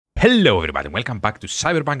Hello everybody, welcome back to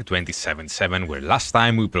Cyberpunk 2077, where last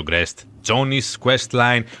time we progressed Johnny's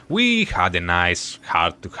questline. We had a nice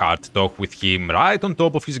heart-to-heart talk with him right on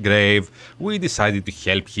top of his grave. We decided to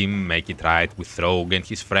help him make it right with Rogue and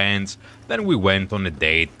his friends. Then we went on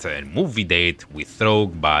a movie date with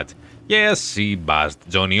Rogue, but yes, he buzzed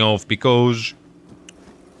Johnny off because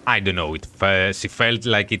I don't know, she felt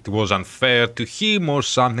like it was unfair to him or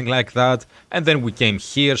something like that. And then we came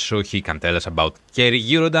here so he can tell us about Kerry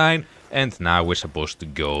Eurodyne. And now we're supposed to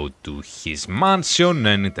go to his mansion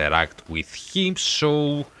and interact with him.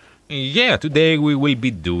 So yeah, today we will be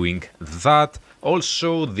doing that.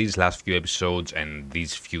 Also, these last few episodes and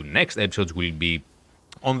these few next episodes will be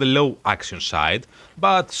on the low action side.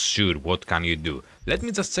 But sure, what can you do? Let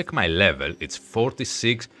me just check my level. It's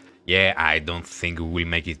 46. Yeah, I don't think we will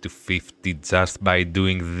make it to 50 just by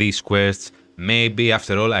doing these quests. Maybe,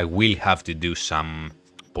 after all, I will have to do some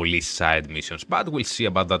police side missions, but we'll see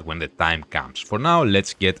about that when the time comes. For now,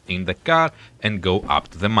 let's get in the car and go up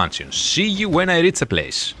to the mansion. See you when I reach the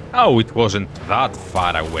place. Oh, it wasn't that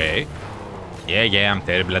far away. Yeah, I'm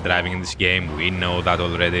terrible at driving in this game. We know that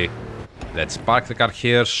already. Let's park the car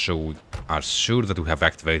here so we are sure that we have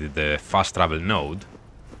activated the fast travel node.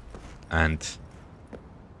 And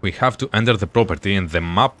we have to enter the property and the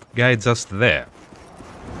map guides us there.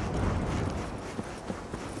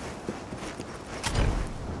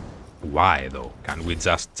 Why though? Can we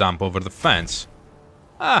just jump over the fence?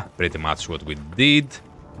 Ah, pretty much what we did.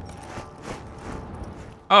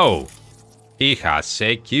 Oh, he has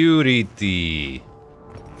security.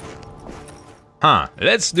 Huh,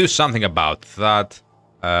 let's do something about that.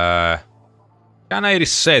 Can I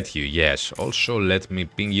reset you? Yes. Also, let me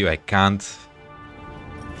ping you. I can't.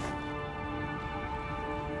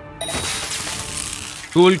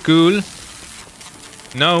 Cool.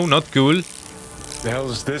 No, not cool. The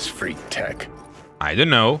hell's this freak tech? I don't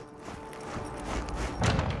know.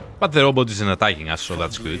 But the robot isn't attacking us, so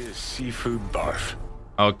that's good. Seafood barf.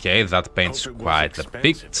 Okay, that paints quite a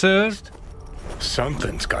picture.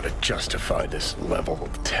 Something's gotta justify this level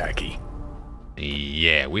of tacky.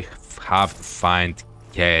 Yeah, we have to find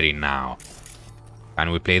Kerry now.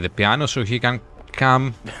 Can we play the piano so he can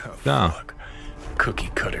come down? Fuck.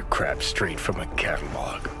 Cookie cutter crap straight from a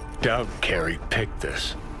catalog. Doubt Kerry picked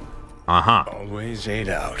this. Uh-huh. Always ate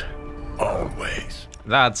out. Always.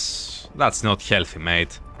 That's not healthy,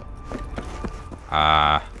 mate.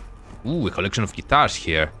 Ooh, a collection of guitars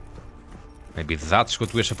here. Maybe that's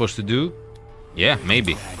what we're supposed to do? Yeah,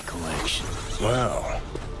 maybe. Well,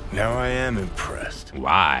 now I am impressed.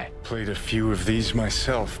 Why? Played a few of these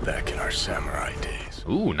myself back in our samurai days.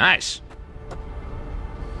 Ooh, nice.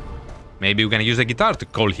 Maybe we can use the guitar to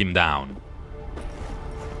call him down.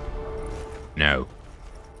 No.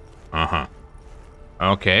 Uh-huh.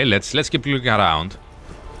 Okay, let's keep looking around.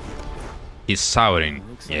 He's showering.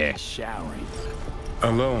 Yeah.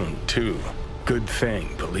 Alone, too. Good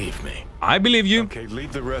thing, believe me. I believe you. Okay,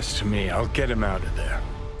 leave the rest to me. I'll get him out of there.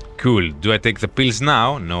 Cool. Do I take the pills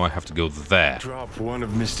now? No, I have to go there. Drop one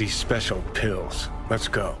of Misty's special pills. Let's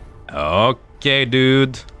go. Okay,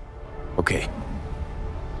 dude. Okay.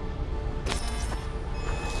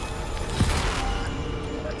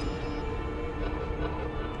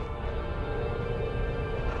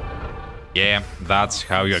 Yeah, that's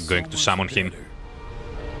how you're going to summon him.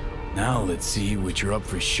 Now let's see which are up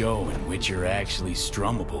for show and which are actually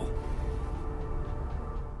strummable.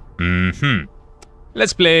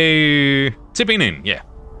 Let's play Chipping In, yeah.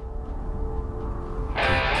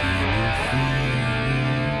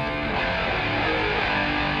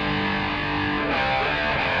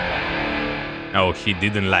 Oh, he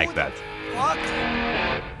didn't like that.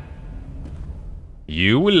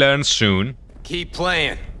 You will learn soon. Keep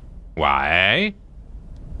playing. Why?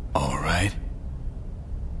 All right.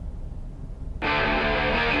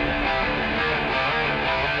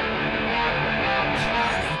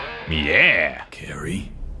 Yeah.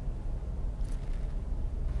 Kerry?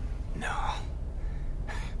 No.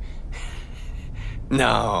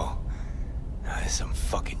 No. That's some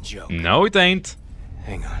fucking joke. No, it ain't.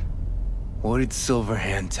 Hang on. What did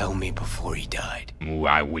Silverhand tell me before he died?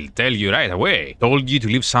 I will tell you right away. Told you to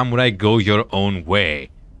leave Samurai go your own way.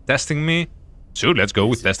 Testing me? Sure, let's go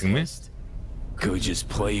with testing me. Could just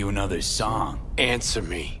play you another song. Answer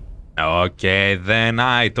me. Okay, then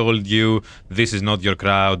I told you this is not your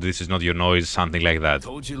crowd, this is not your noise, something like that.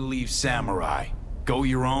 Told you to leave Samurai. Go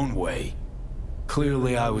your own way.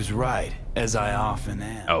 Clearly I was right, as I often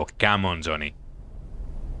am. Oh, come on, Johnny.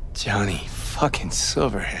 Johnny fucking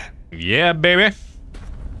Silverhand. Yeah, baby.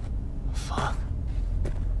 Fuck.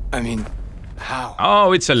 I mean, how?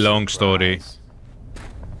 Oh, it's a long story.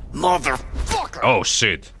 Motherfucker! Oh,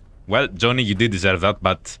 shit. Well, Johnny, you did deserve that,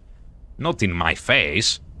 but not in my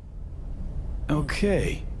face.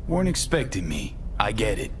 Okay, weren't expecting me. I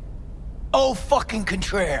get it. Oh, fucking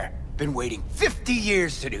contraire. Been waiting 50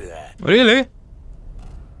 years to do that. Really?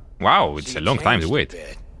 Wow, it's She a long time to changed a wait.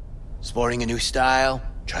 bit. Sporting a new style,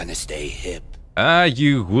 trying to stay hip.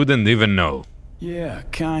 You wouldn't even know. Yeah,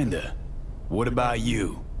 kinda. What about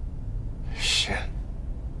you? Shit.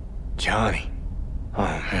 Johnny. Oh,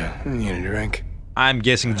 man. I need a drink. I'm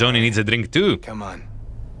guessing Johnny needs a drink too. Come on.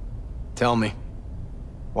 Tell me.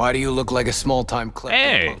 Why do you look like a small-time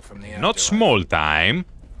Hey, kleptopunk from the not afterlife? small time.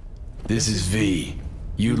 This is V.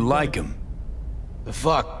 You like him. The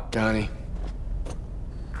fuck, Johnny?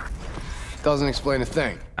 Doesn't explain a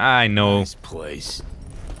thing. I know. Nice place.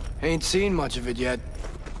 Ain't seen much of it yet.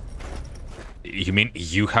 You mean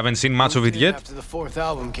you haven't seen much of it yet? After the 4th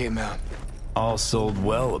album came out. All sold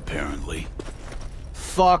well, apparently.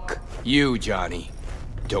 Fuck you, Johnny.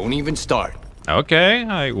 Don't even start. Okay,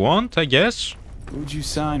 I won't, I guess. Who'd you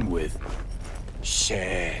sign with?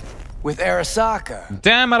 Shit. With Arasaka.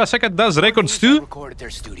 Damn, Arasaka does records I too? record at their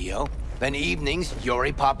studio. Then evenings,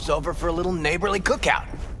 Yori pops over for a little neighborly cookout.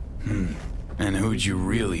 And who'd you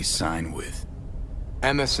really sign with?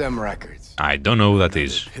 MSM Records. I don't know who that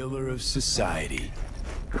is. Pillar of society.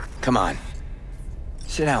 Come on.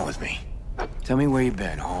 Sit down with me. Tell me where you've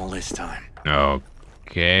been all this time.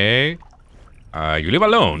 Okay. You live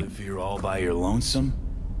alone. Live here all by your lonesome?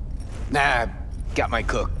 Nah, got my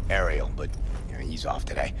cook, Ariel, but you know, he's off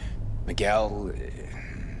today. Miguel...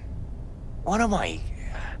 what am I...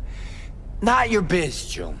 Not your biz,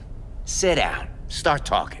 June. Sit down. Start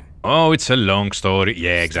talking. Oh, it's a long story.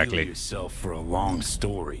 Yeah, Steel exactly. yourself for a long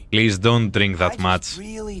story. Please don't drink that I much. just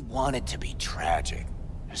really want it to be tragic.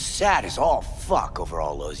 Sad as all fuck over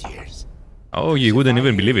all those years. Oh, you wouldn't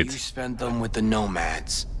even believe You it. spent them with the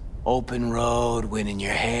nomads. Open road, wind in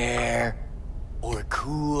your hair. Or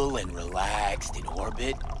cool and relaxed in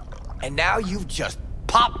orbit. And now you've just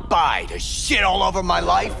popped by to shit all over my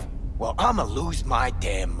life? Well, I'ma lose my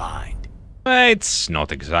damn mind. It's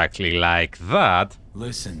not exactly like that.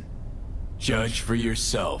 Listen, judge for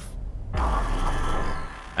yourself.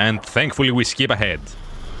 And thankfully we skip ahead.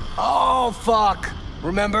 Oh, fuck.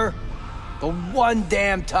 Remember? The one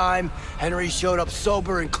damn time Henry showed up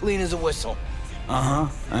sober and clean as a whistle. Uh-huh,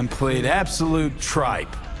 and played absolute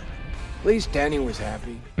tripe. At least Danny was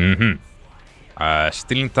happy.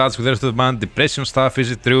 Still in touch with the rest of the band. Depression stuff, is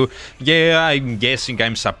it true? Yeah, I'm guessing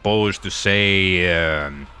I'm supposed to say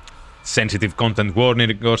sensitive content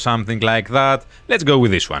warning or something like that. Let's go with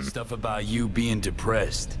this one. Stuff about you being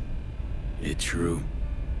depressed. It true?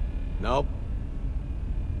 Nope.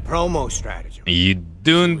 Promo strategy. You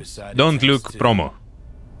don't look promo.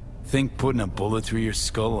 Think putting a bullet through your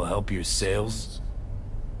skull will help your sales?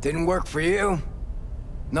 Didn't work for you.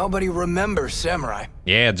 Nobody remembers Samurai.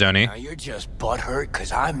 Yeah, Johnny. Now you're just butthurt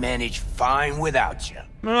because I managed fine without you.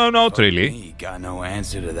 No, not really. Me, got no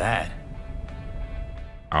answer to that.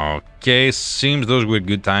 Okay, seems those were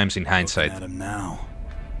good times in hindsight. Looking at 'em now.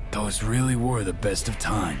 Those really were the best of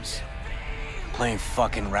times. Playing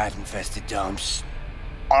fucking rat-infested dumps.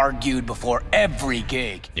 Argued before every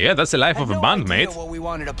gig. Yeah, that's the life of a Had no band, idea mate. what we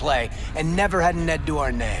wanted to play, and never had an Ed to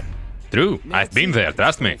our name. True, I've been there,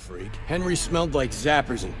 trust me. Henry smelled like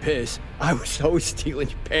zappers and piss. I was always stealing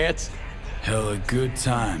your pants. Hella good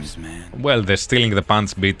times, man. Well, the stealing the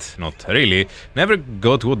pants bit, not really. Never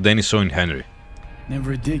got what Dennis saw in Henry.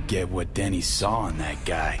 Never did get what Denny saw in that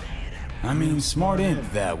guy. I mean, smart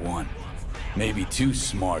imp, that one. Maybe too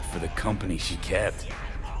smart for the company she kept.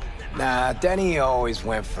 Nah, Denny always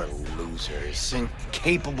went for losers,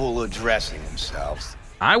 incapable of dressing themselves.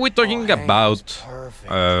 Are we talking Oh, Hank about was perfect.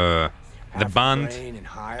 the Half band brain and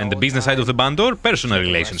high and the all business side of the time. band, or personal Tried to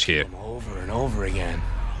relations rescue here? him over and over again.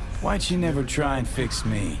 Why'd you never try and fix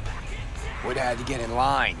me? Would have had to get in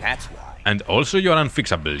line, that's why. And also you're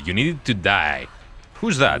unfixable, you needed to die.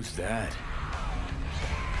 Who's that? Who's that?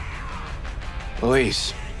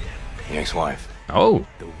 Louise, the ex-wife. Oh,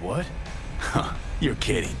 The what? Huh, you're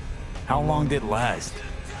kidding. How long did it last?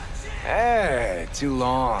 Too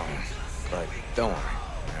long. But don't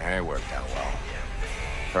worry, it worked out well.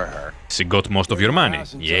 For her. she got most of your money.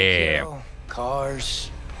 House in Yeah, Tokyo, cars,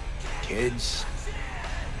 kids.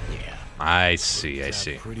 Yeah. I see.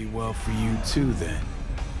 Pretty well for you too, then.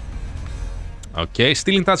 Okay,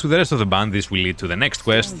 still in touch with the rest of the band. This will lead to the next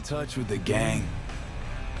Still quest. in touch with the gang.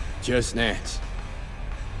 Just Nance.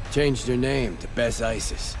 Changed her name to Bess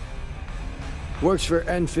Isis. Works for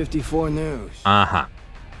N54 News. Uh-huh.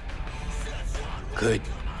 Could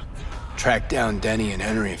track down Denny and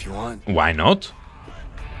Henry if you want. Why not?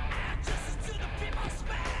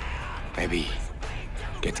 Maybe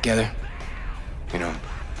Get together? You know,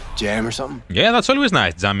 jam or something? Yeah, that's always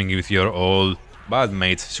nice, jamming with your old bad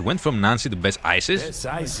mates. She went from Nancy to Best ISIS. Best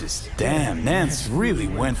ISIS? Damn, Nance really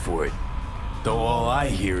went for it. Though all I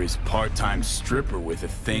hear is part-time stripper with a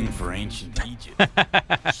thing for ancient Egypt.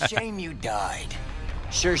 Shame you died.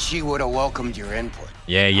 Sure she would have welcomed your input.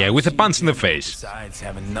 Yeah, with a punch in the face. Besides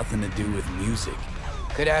having nothing to do with music.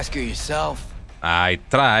 Could ask her yourself. I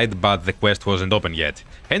tried, but the quest wasn't open yet.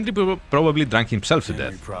 Henry probably drank himself to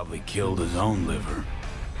Henry death. probably killed his own liver.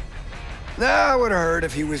 Nah, would have heard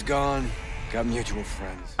if he was gone. Got mutual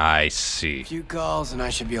friends. I see. Few calls and I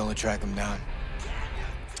should be able to track him down.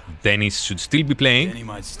 Dennis should still be playing. Denny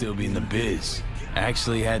might still be in the biz.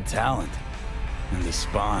 Actually had talent. And the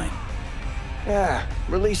spine. Yeah,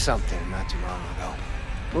 released something not too long ago.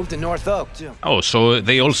 Moved to North Oak, too. Oh, so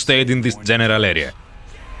they all stayed in this general area.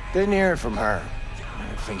 Didn't hear it from her.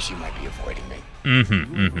 I think she might be avoiding me.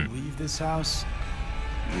 Leave this house?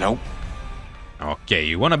 Nope. Okay,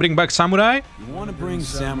 you wanna bring back Samurai? You want to bring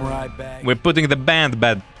Samurai back? We're putting the band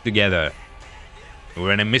back together.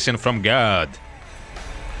 We're on a mission from God.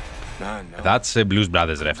 No. That's a Blues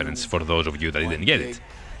Brothers reference for those of you that didn't get it.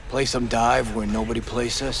 Play some dive where nobody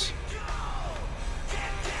plays us.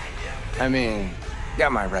 I mean,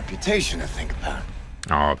 got my reputation to think about.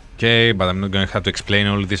 Okay, but I'm not gonna have to explain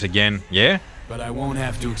all this again, yeah? But I won't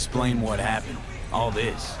have to explain what happened. All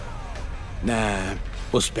this. Nah,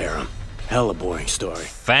 we'll spare him. Hella boring story.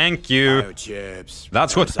 Thank you. Biochips.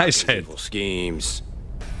 That's what I Arasaki's said. evil schemes.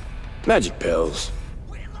 Magic pills.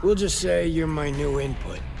 We'll just say you're my new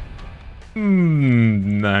input.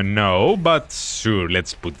 No, but sure,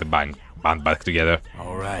 let's put the band back together.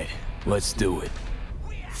 All right, let's do it.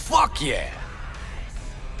 Fuck yeah!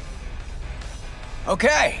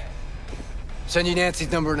 Okay. Send you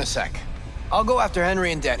Nancy's number in a sec. I'll go after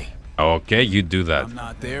Henry and Denny. Okay, you do that. I'm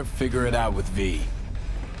not there, figure it out with V.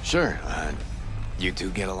 Sure. You two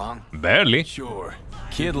get along? Barely. Sure,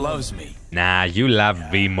 kid loves me. Nah, you love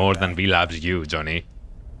V more than V loves you, Johnny.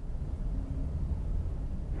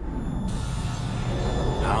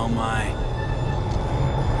 How am I?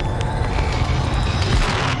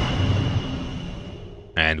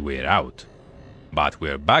 And we're out. But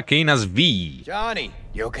we're back in as V. Johnny,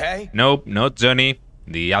 you okay? Nope, not Johnny.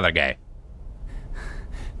 The other guy.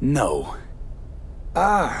 No.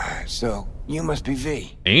 Ah, so you must be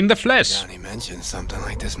V. In the flesh. Johnny mentioned something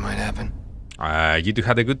like this might happen. You two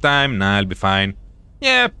had a good time, nah, I'll be fine.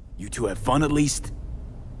 Yeah. You two have fun at least?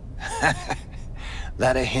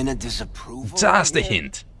 That a hint of disapproval? Just a right here?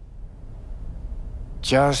 hint.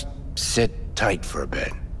 Just sit tight for a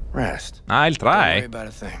bit. Rest. I'll Don't worry try. about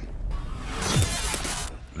a thing.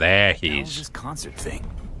 There he How's is. this concert thing?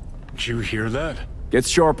 Did you hear that? Gets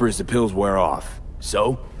sharper as the pills wear off.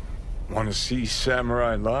 So? Want to see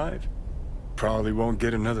Samurai live? Probably won't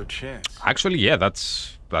get another chance. Actually, yeah,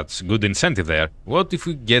 that's good incentive there. What if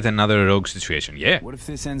we get another rogue situation? Yeah. What if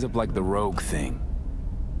this ends up like the Rogue thing?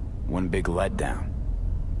 One big letdown.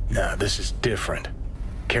 Nah, this is different.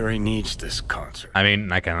 Carrie needs this concert. I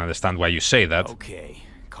mean, I can understand why you say that. Okay,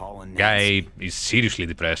 calling Guy is seriously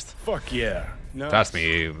depressed. Fuck yeah. No. Trust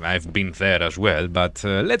me, I've been there as well, but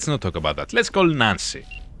let's not talk about that. Let's call Nancy.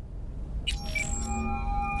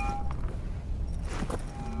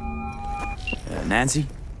 Nancy?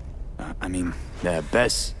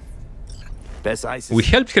 Bess. Bess ISIS. We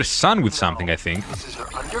helped her son with something, I think. This is her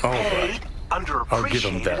underpaid, I'll give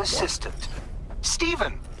him underappreciated that one. assistant.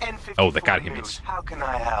 Stephen, N54 Oh, the car he News. means. How can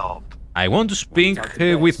I help? I want to speak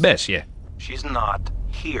with Bess, yeah. She's not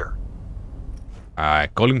here.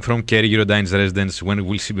 Calling from Kerry Eurodyne's residence. When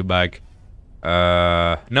will she be back?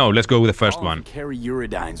 No, let's go with the first one. Carrie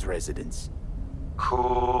Eurodyne's residence.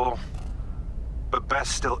 Cool. But Bess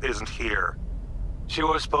still isn't here. She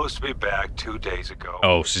was supposed to be back 2 days ago.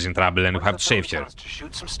 Oh, she's in trouble and we have to save her. To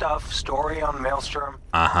shoot some stuff, story on Maelstrom.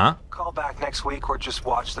 Uh-huh. Call back next week or just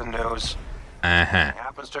watch the news. Uh-huh. If it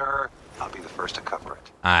happens to her, I'll be the first to cover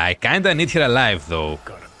it. I kinda need her alive, though.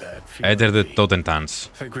 Got a bad feeling. Enter the Totentans.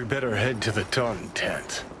 Think we better head to the Ton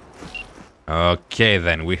tent. Okay,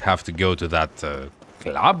 then we have to go to that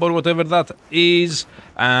club or whatever that is.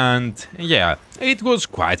 And yeah, it was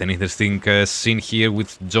quite an interesting scene here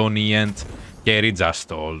with Johnny and Kerry,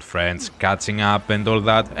 just old friends catching up and all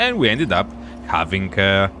that. And we ended up having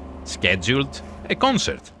scheduled a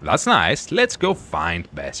concert. That's nice. Let's go find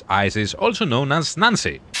Bess Isis, also known as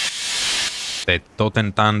Nancy. The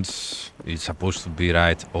Totentans is supposed to be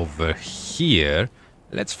right over here.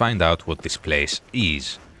 Let's find out what this place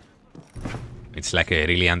is. It's like a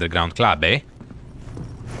really underground club, eh?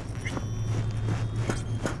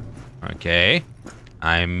 Okay.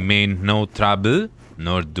 I'm in no trouble,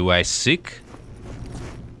 nor do I seek.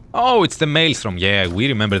 Oh, it's the Maelstrom. Yeah, we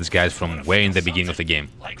remember these guys from way in the beginning of the game.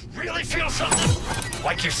 Like, really feel something?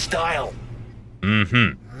 Like your style.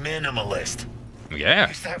 Mm-hmm. Minimalist. Yeah.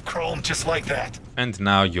 Used to have chrome just like that. And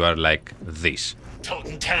now you are like this.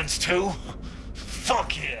 Toting tens too?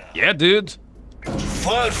 Fuck yeah. Yeah, dude.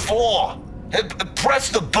 Third floor. Press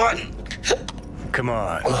the button. Come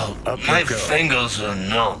on. Up my fingers are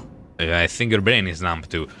numb. I think your brain is numb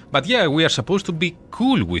too. But yeah, we are supposed to be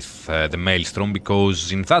cool with the Maelstrom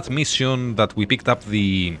because in that mission that we picked up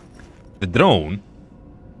the drone,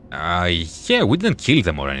 yeah, we didn't kill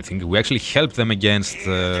them or anything. We actually helped them against,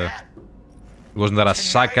 wasn't that a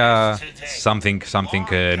Saka something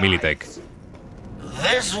Militech?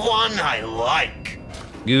 This one I like.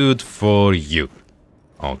 Good for you.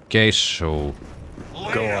 Okay, so...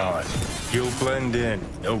 Go on. You'll blend in,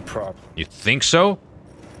 no problem. You think so?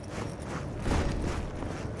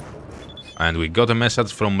 And we got a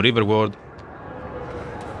message from Riverward.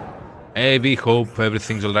 Hey, we hope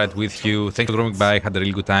everything's alright with you. Thanks for dropping by, had a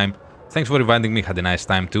really good time. Thanks for inviting me, had a nice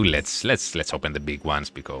time too. Let's open the big ones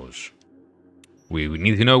because we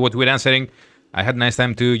need to know what we're answering. I had a nice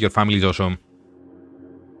time too, your family is awesome.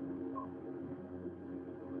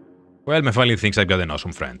 Well, my family thinks I've got an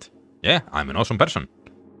awesome friend. Yeah, I'm an awesome person.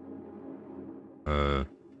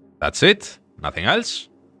 That's it? Nothing else?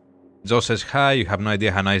 Joe says hi, you have no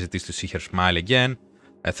idea how nice it is to see her smile again.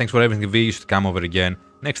 Thanks for everything, V, you should come over again.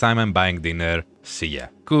 Next time I'm buying dinner. See ya.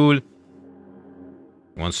 Cool.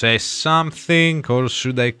 Want to say something, or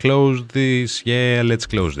should I close this? Yeah, let's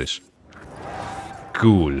close this.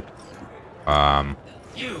 Cool.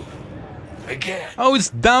 You again. Oh, it's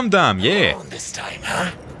Dum Dum, yeah. Alone this time,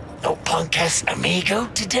 huh? No punk ass amigo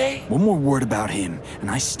today? One more word about him,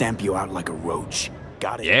 and I stamp you out like a roach.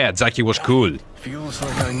 Got it? Yeah, Jackie was cool. Feels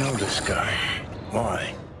like I know this guy.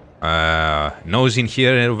 Why? Nose in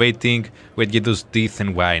here waiting. Wait, get those teeth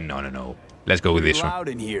and why? No. Let's go with this one. Loud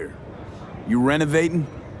in here. You renovating?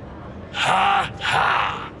 Ha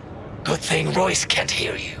ha! Good thing Royce can't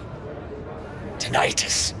hear you.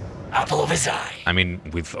 Tinnitus. Apple of his eye. I mean,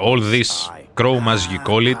 with all this chrome as you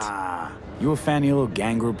call it. You a fan of your little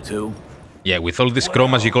gang group too? Yeah, with all this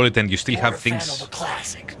chrome as you call it and you still have You're a fan things of a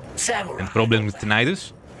classic. Samurai. and problems with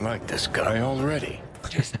tinnitus? Like this guy already.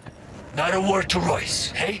 Just not a word to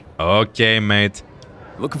Royce, hey? Okay, mate.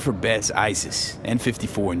 Looking for Bess ISIS,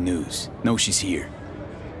 N54 News. Know she's here.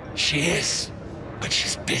 She is, but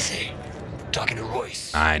she's busy. Talking to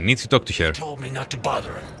Royce. I need to talk to her. Told me not to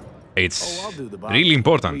bother him. It's I'll do the box. really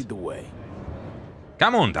important. Lead the way.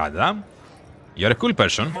 Come on, Dada. You're a cool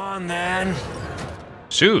person. Come on, man.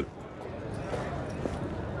 Sure.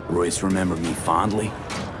 Royce remember me fondly?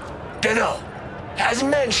 Dunno.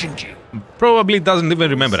 Hasn't mentioned you. Probably doesn't even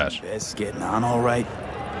remember us. Bess getting on all right?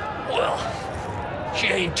 Well, she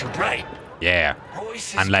ain't too bright. Yeah.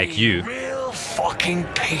 Royce is Unlike being you. real fucking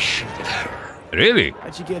patient with her. Really?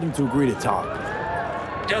 How'd you get him to agree to talk?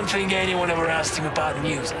 Don't think anyone ever asked him about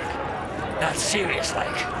music. Not serious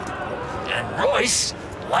like. And Royce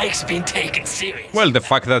likes being taken serious. Well, the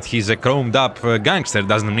fact that he's a chromed up gangster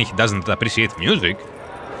doesn't mean he doesn't appreciate music.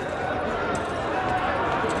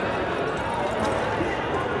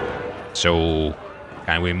 So,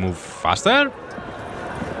 can we move faster?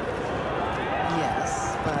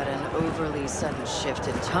 Yes, but an overly sudden shift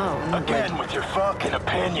in tone Again with your fucking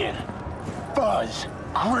opinion. Buzz,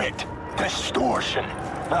 grit, distortion.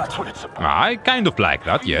 That's what it's about. I kind of like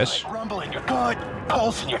that, yes. Like rumble in your gut,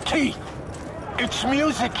 pulse in your teeth. It's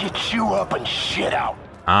music you chew up and shit out.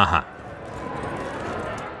 Uh-huh.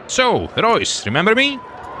 So, Royce, remember me?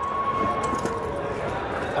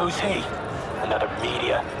 Who's he? Another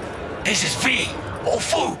media. This is V. All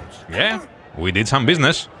foods. Yeah, we did some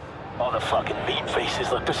business. All the fucking meat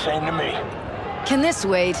faces look the same to me. Can this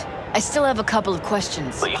wait? I still have a couple of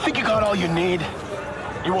questions. But you think you got all you need?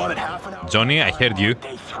 You wanted half an hour? Johnny, I heard you.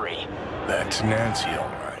 Day 3. That's Nancy, all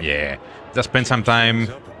right. Yeah, just spent some time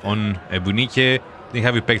on Ebunike, then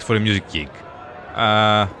have you pegged for a music gig.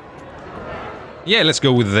 Yeah, let's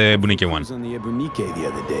go with the Ebunike I one. was on the Ebunike the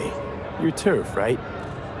other day. Your turf, right?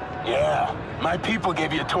 Yeah. My people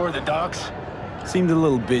gave you a tour of the docks? Seemed a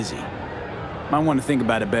little busy. Might want to think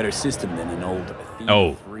about a better system than an old Athena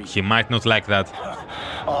Oh, 3. he might not like that.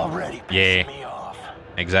 Already pissing Yeah. me off.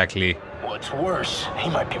 Exactly. What's worse, he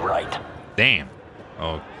might be right. Damn.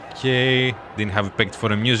 Okay, didn't have it pegged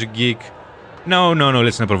for a music gig. No,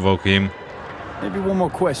 let's not provoke him. Maybe one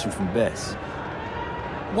more question from Bess.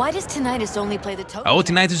 Why does Tinnitus only play the tone? Oh,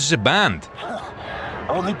 Tinnitus is a band.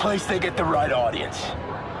 Only place they get the right audience.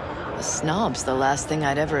 A snob's the last thing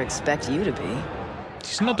I'd ever expect you to be.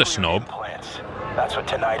 He's not a snob. Implants. That's what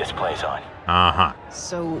tinnitus plays on. Uh-huh.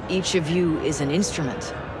 So each of you is an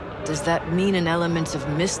instrument. Does that mean an element of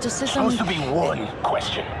mysticism? Supposed to be one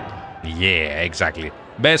question. Yeah, exactly.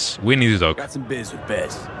 Bess, we need to talk. Got some biz with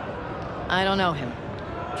Bez. I don't know him.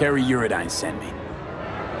 Carrie Uridine sent me.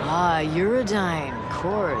 Ah, Uridine, of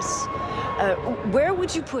course. Where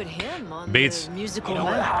would you put him on Beats. the musical You know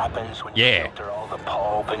what map? happens when you Yeah. filter all the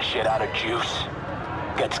pulp and shit out of juice?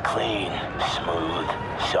 Gets clean, smooth,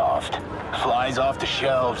 soft. Flies off the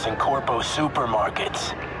shelves in corpo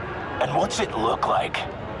supermarkets. And what's it look like?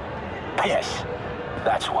 Piss.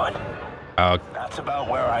 That's what. That's about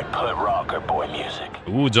where I'd put rocker boy music.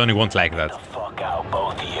 Ooh, Johnny won't like The that. fuck out,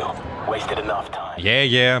 both of you. Wasted enough time.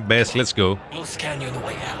 Yeah, Bess, let's go. We'll scan you on the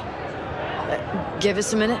way out. Give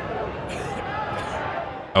us a minute.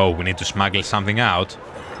 Oh, we need to smuggle something out.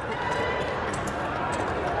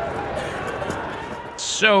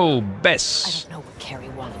 So, I Bess. don't know what Carrie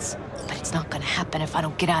wants, but it's not gonna happen if I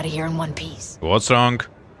don't get out of here in one piece. What's wrong?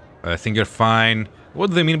 I think you're fine. What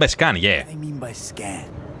do they mean by scan? Yeah. They mean by scan.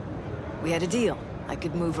 We had a deal. I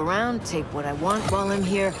could move around, take what I want while I'm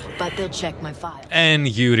here, but they'll check my files. And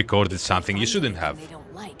you recorded something you shouldn't have. They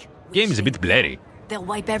don't like. Game is a bit blurry. They'll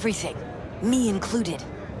wipe everything, me included.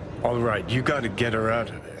 All right, you gotta get her out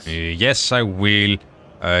of this. Yes, I will.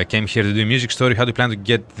 Came here to do a music story. How do you plan to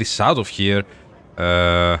get this out of here?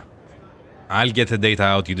 I'll get the data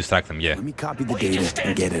out, you distract them, yeah. Let me copy the data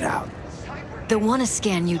and get it out. They'll want to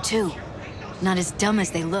scan you too. Not as dumb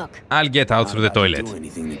as they look. I'll get out through the Not about to toilet. do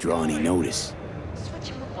anything to draw any notice.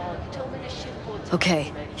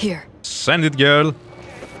 Okay, here. Send it, girl.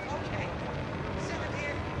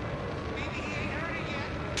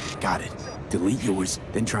 Got it. Delete yours,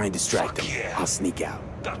 then try and distract them. I'll sneak out.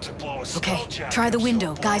 Okay, try the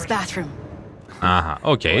window, guy's bathroom. Uh-huh.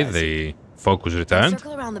 Okay, the focus returned.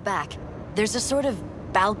 Circle around the back. There's a sort of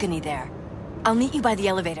balcony there. I'll meet you by the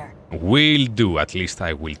elevator. Will do. At least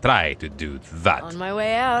I will try to do that. On my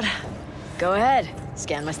way out. Go ahead,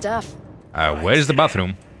 scan my stuff. Where's the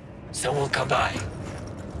bathroom? Someone come by.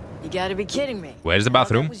 You gotta be kidding me. Where's the That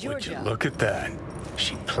bathroom? was your job. Look at that.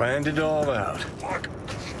 She planned it all out.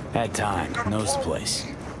 Had time, knows the place.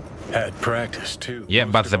 Had practice too. Yeah,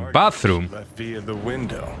 Most but of the our bathroom- guys left via the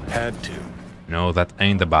window. Had to. No, that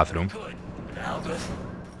ain't the bathroom. Good. Albert.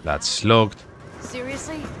 That's locked.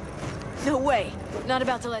 Seriously? No way. Not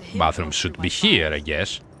about to let him. Bathroom should be here, I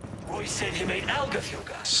guess. Roy said he made Algath your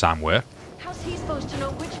guy. Somewhere. How's he supposed to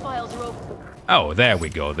know which files are open? Oh, there we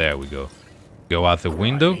go, there we go. Go out the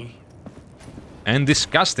window. And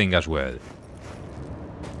disgusting as well.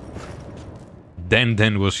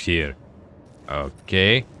 Den was here.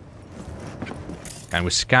 Okay. Can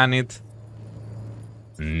we scan it?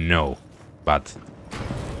 No. But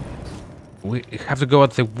we have to go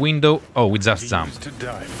out the window. Oh, we just He jumped. used to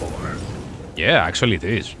die for. Yeah, actually it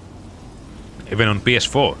is. Even on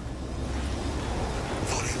PS4.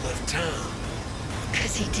 Thought he left town.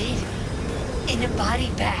 Cause he did. In a body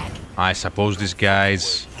bag. I suppose these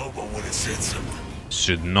guys Hobo would have said something.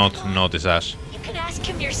 should not notice us. You can ask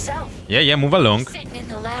him yourself. Yeah, move along. Sitting in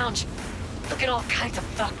the lounge, looking all kinds of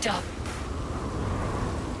fucked up.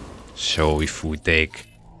 So if we take...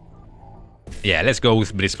 Yeah, let's go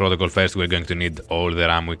with Bridge Protocol first. We're going to need all the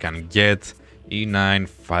RAM we can get.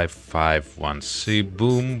 E9551C.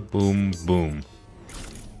 Boom, boom, boom.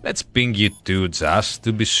 Let's ping you two just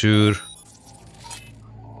to be sure.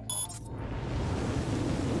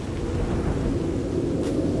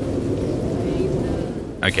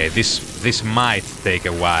 Okay, this might take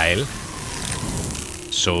a while.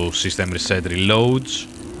 So system reset reloads.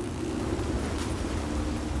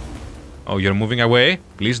 Oh, you're moving away?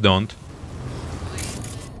 Please don't.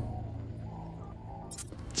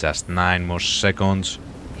 Just 9 more seconds.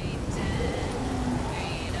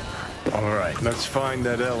 All right, let's find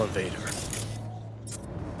that elevator.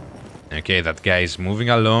 Okay, that guy is moving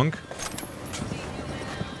along.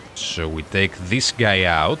 So we take this guy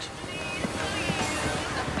out.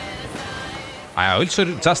 I also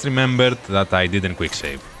just remembered that I didn't quick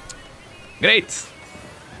save. Great!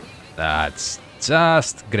 That's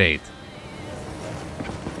just great.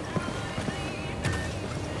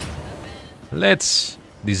 Let's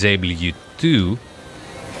disable you too.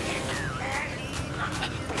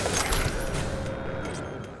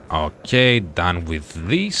 Okay, done with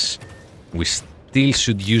this. We still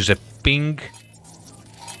should use a ping.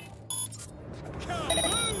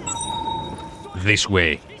 This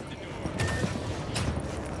way.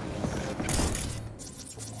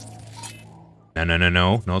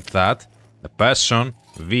 No, not that. A person,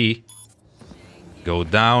 V. Go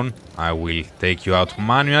down. I will take you out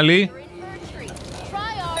manually.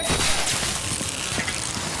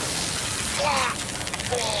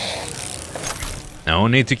 No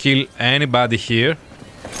need to kill anybody here.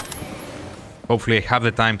 Hopefully I have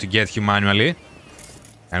the time to get you manually.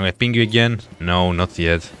 And we ping you again? No, not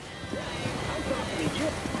yet.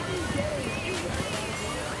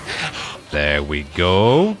 There we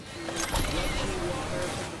go.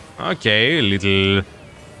 Okay, a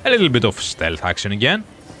little bit of stealth action again.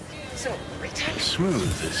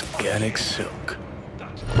 Smooth as Gallic silk.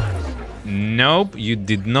 Nope, you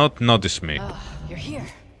did not notice me. Oh, you're here.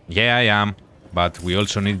 Yeah, I am. But we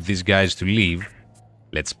also need these guys to leave.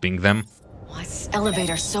 Let's ping them. Why is this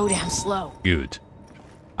elevator so damn slow? Good.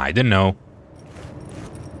 I don't know.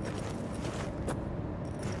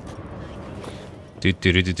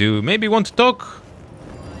 Maybe you want to talk?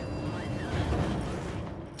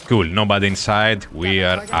 Cool, nobody inside. We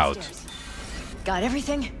are out. Got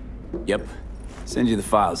everything? Yep. Send you the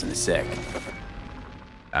files in a sec.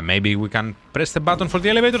 Maybe we can press the button for the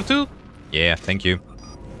elevator too? Yeah, thank you.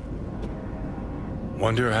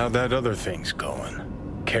 Wonder how that other thing's going.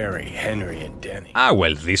 Carrie, Henry, and Denny. Ah,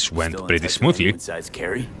 well, this went Still in pretty touch with smoothly. anyone besides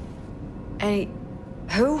Carrie? Hey,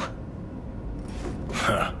 who?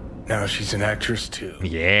 Huh. Now she's an actress too.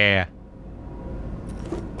 Yeah.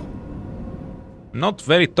 Not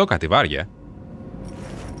very talkative, are you?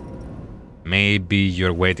 Maybe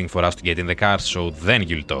you're waiting for us to get in the car, so then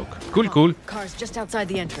you'll talk. Cool, cool. Car's just outside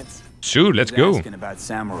the entrance. Sure, let's go. Asking about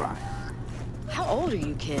samurai. How old are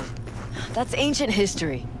you, kid? That's ancient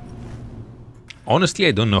history. Honestly,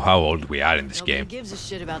 I don't know how old we are in this Nobody game. gives a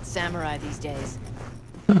shit about samurai these days.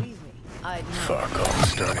 Believe me, I'd know. Fuck all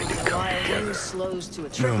starting to come Why together. lose slows to a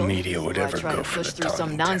trickle? media would Why ever try go to for push the through some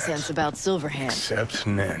talking nonsense tennis. about Silverhand? Except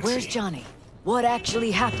Nancy. Where's Johnny? What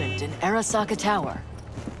actually happened in Arasaka Tower?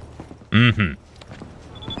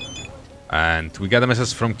 And we got a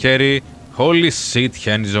message from Kerry. Holy shit,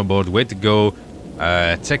 Henry's on board. Way to go.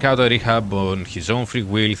 Check out a rehab on his own free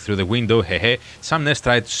will through the window. Hehe. Some nest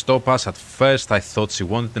tried to stop us. At first I thought she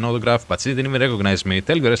wanted an autograph, but she didn't even recognize me.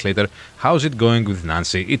 Tell you rest later. How's it going with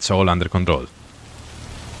Nancy? It's all under control.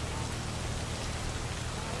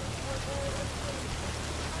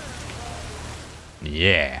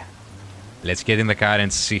 Yeah. Let's get in the car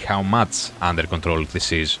and see how much under control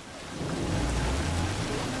this is.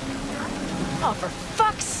 Oh, for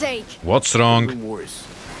fuck's sake! What's wrong? Even worse.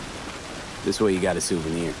 This way you got a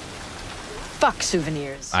souvenir. Fuck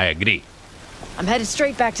souvenirs. I agree. I'm headed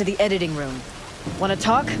straight back to the editing room. Wanna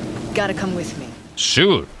talk? Gotta come with me.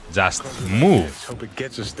 Sure, just move. Let's hope it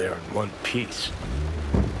gets us there in one piece.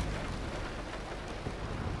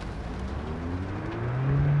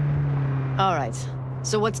 Alright,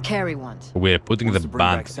 so what's Carrie want? We're putting Wants the to bring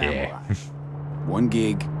back band. samurai. Yeah. One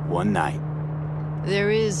gig, one night. There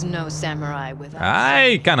is no samurai without...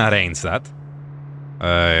 I can arrange that.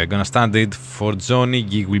 Gonna stand in for Johnny.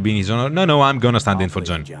 Gig will be in his honor. No, I'm gonna stand in for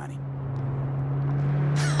Johnny.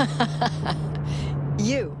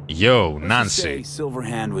 You. Yo, Let's just Nancy. say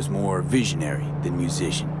Silverhand was more visionary than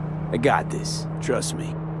musician. I got this. Trust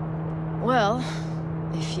me. Well,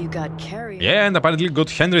 if you got Carrie... Yeah, and apparently got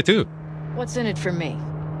Henry too. What's in it for me?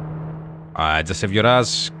 Just save your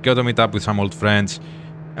ass. Go to meet up with some old friends.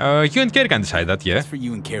 You and Kerry can decide that, yeah? That's for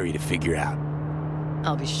you and Carrie to figure out.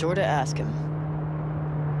 I'll be sure to ask him.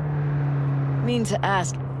 Mean to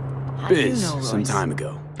ask... How do you Biz, know Royce? some time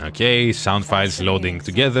ago. Okay, sound files loading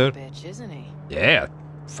together. Bitch, isn't he? Yeah,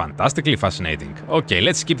 fantastically fascinating. Okay,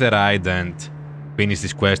 let's skip the ride and finish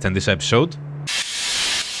this quest and this episode.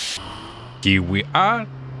 Here we are.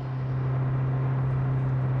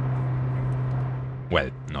 Well,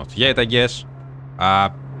 not yet, I guess.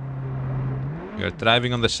 You're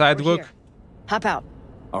driving on the We're sidewalk. here. Hop out.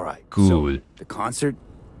 All right. Cool. So, the concert?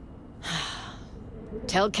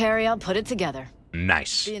 Tell Carrie I'll put it together.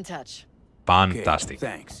 Nice. Be in touch. Fantastic. Okay,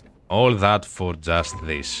 thanks. All that for just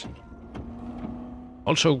this.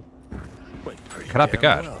 Also, Went pretty crappy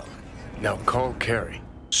damn car. well. Now call Carrie.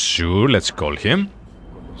 Sure, let's call him.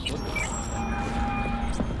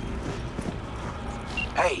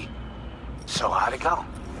 Hey, so how'd it go?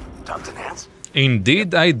 Talk to Nance?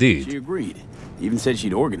 Indeed, I She did. agreed. Even said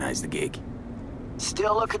she'd organize the gig.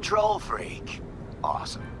 Still a control freak.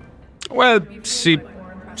 Awesome. Well, she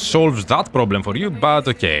solves that problem for you, but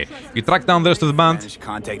okay. You track down the rest of the band? Managed to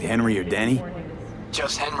contact Henry or Denny?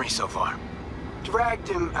 Just Henry so far. Dragged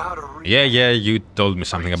him out of reach. Yeah, you told me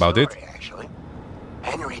something about it. Story, actually.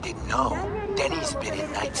 Henry didn't know. Denny's been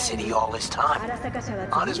in Night City all this time.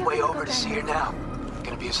 On his way over to see her now.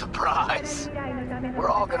 Gonna be a surprise. We're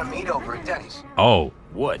all gonna meet over at Denny's. Oh,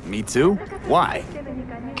 What, me too? Why?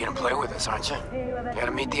 Gonna play with us, aren't you?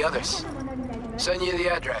 Gotta meet the others. Send you the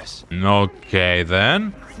address. okay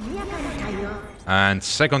then. And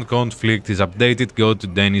second conflict is updated. Go to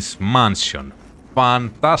Dennis' mansion.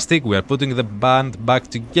 fantastic. We are putting the band back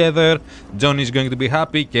together. Johnny is going to be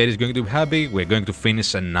happy. Kerry is going to be happy. We're going to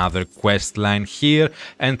finish another quest line here.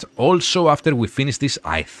 And also, after we finish this,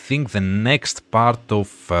 I think the next part of...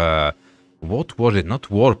 what was it? Not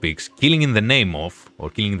Warpix. Killing in the Name of, or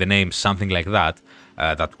Killing in the Name, something like that.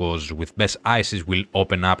 That was with Bess Isis will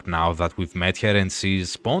open up now that we've met her and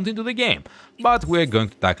she's spawned into the game. But we're going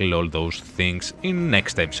to tackle all those things in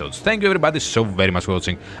next episodes. Thank you everybody so very much for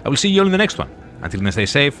watching. I will see you all in the next one. Until then, stay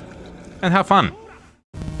safe and have fun.